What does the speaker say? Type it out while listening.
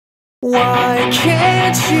Why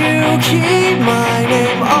can't you keep my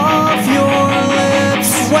name off your lips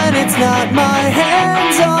when it's not my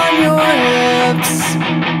hands on your hips?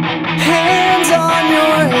 Hands on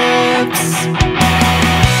your hips.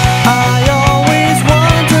 I always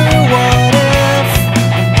wonder what if,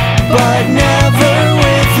 but never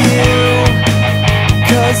with you.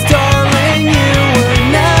 'Cause darling, you were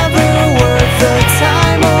never worth the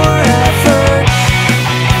time or effort.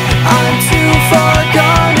 I'm too far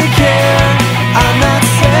gone to care. I'm not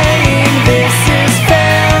saying this is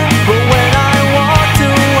fair, but when I walked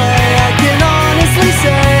away, I can honestly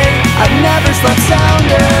say I've never slept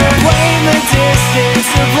sounder. Blame the distance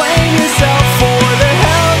or blame yourself for the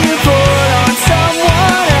hell you put on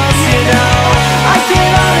someone else. You know, I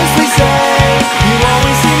can honestly say you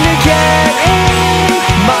always seem to get in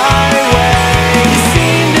my way. You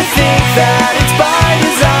seem to think that it's by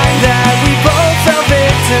design that we both fell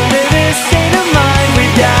victim to this state of mind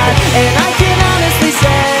we've got. And I can honestly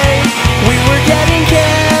say we were getting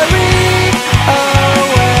carried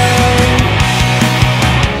away.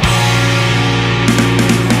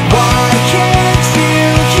 Why can't you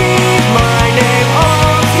keep my name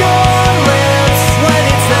off your lips when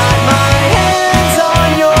it's not my hands on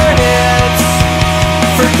your hips?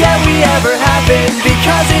 Forget we ever happened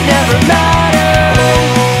because it never mattered.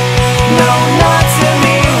 No, not to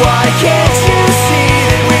me. Why can't you see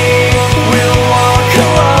that we will walk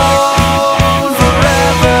alone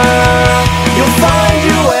forever? You'll find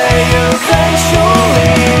your way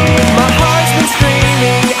eventually. My heart's been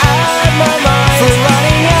screaming at my mind for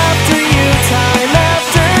running after you time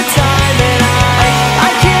after time, and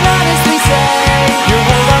I can honestly say your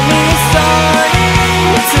hold on me is starting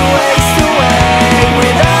to waste away.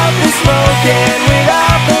 Without the smoke and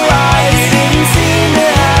without the lies, you didn't seem to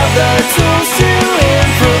have the tools to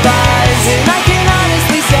improvise. And I can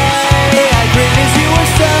honestly say I grin as you were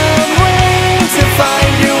stumbling to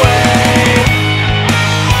find your way.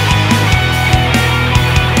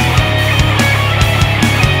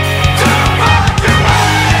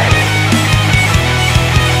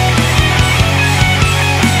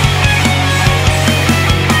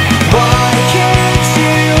 Why can't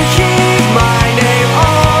you keep my name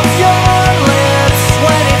off your lips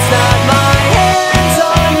when it's not my hands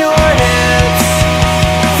on your hips?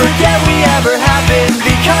 Forget we ever happened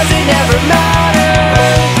because it never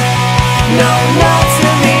mattered. No, not to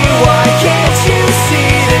me. Why can't you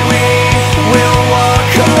see that we will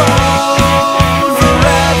walk alone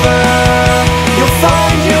forever? You'll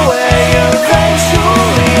find your way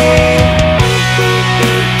eventually.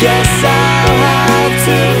 Guess I'll have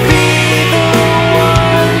to be the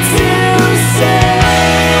one to say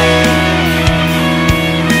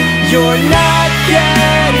you're not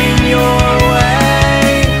getting your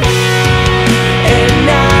way. And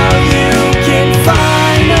now you can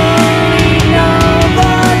finally know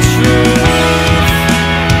the truth.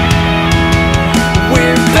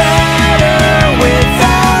 We're better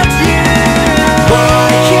without you. Why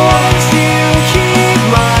can't you keep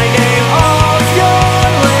my name off your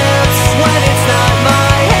lips when it's not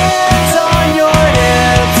my hands on your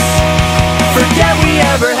hips? Forget we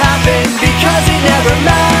ever happened because it never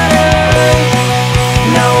mattered.